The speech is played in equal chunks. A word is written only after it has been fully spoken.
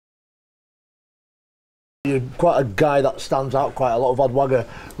You're quite a guy that stands out quite a lot. Of had Wagger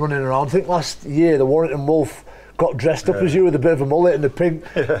running around. I think last year the Warrington Wolf got dressed up as you with a bit of a mullet and the pink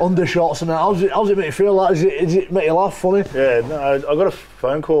undershorts and that. How's it make you feel? Like, is it make you laugh, funny? Yeah, no, I got a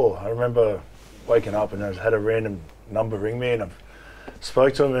phone call. I remember waking up and I had a random number ring me, and I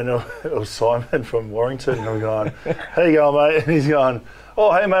spoke to him, and it was Simon from Warrington, and I'm going, "How you going, mate?" And he's going,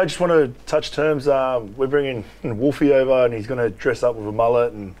 "Oh, hey mate, I just want to touch terms. We're bringing Wolfie over, and he's going to dress up with a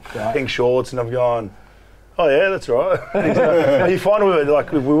mullet and pink shorts." And I'm going, "Oh yeah, that's right." He's like, "Are you fine with it?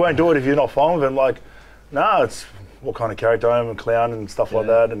 Like, we won't do it if you're not fine with it." I'm like, "Nah, it's what kind of character I am, a clown and stuff like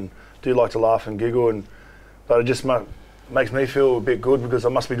that, and do like to laugh and giggle, but it just makes me feel a bit good because I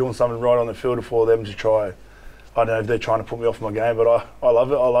must be doing something right on the field for them to try. I don't know if they're trying to put me off my game, but I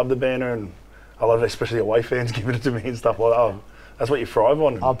love it. I love the banner, and I love it, especially away fans giving it to me and stuff like that. Oh, that's what you thrive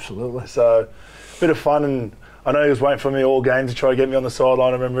on." Absolutely. So, a bit of fun, and I know he was waiting for me all game to try to get me on the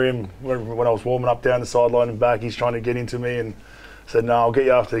sideline. I remember him when I was warming up down the sideline and back, he's trying to get into me and said, "No, I'll get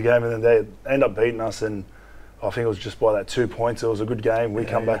you after the game." And then they end up beating us, and I think it was just by that 2 points. It was a good game. We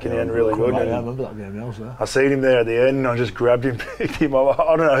come back in the end really good. Back, I remember that game. I was there. I seen him there at the end, and I just grabbed him, picked him up.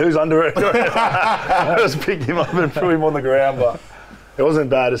 I don't know who's under it. I just picked him up and threw him on the ground, but it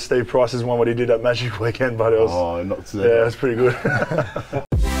wasn't bad as Steve Price's one what he did at Magic Weekend. But it was, not yeah, it was pretty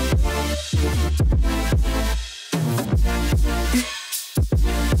good.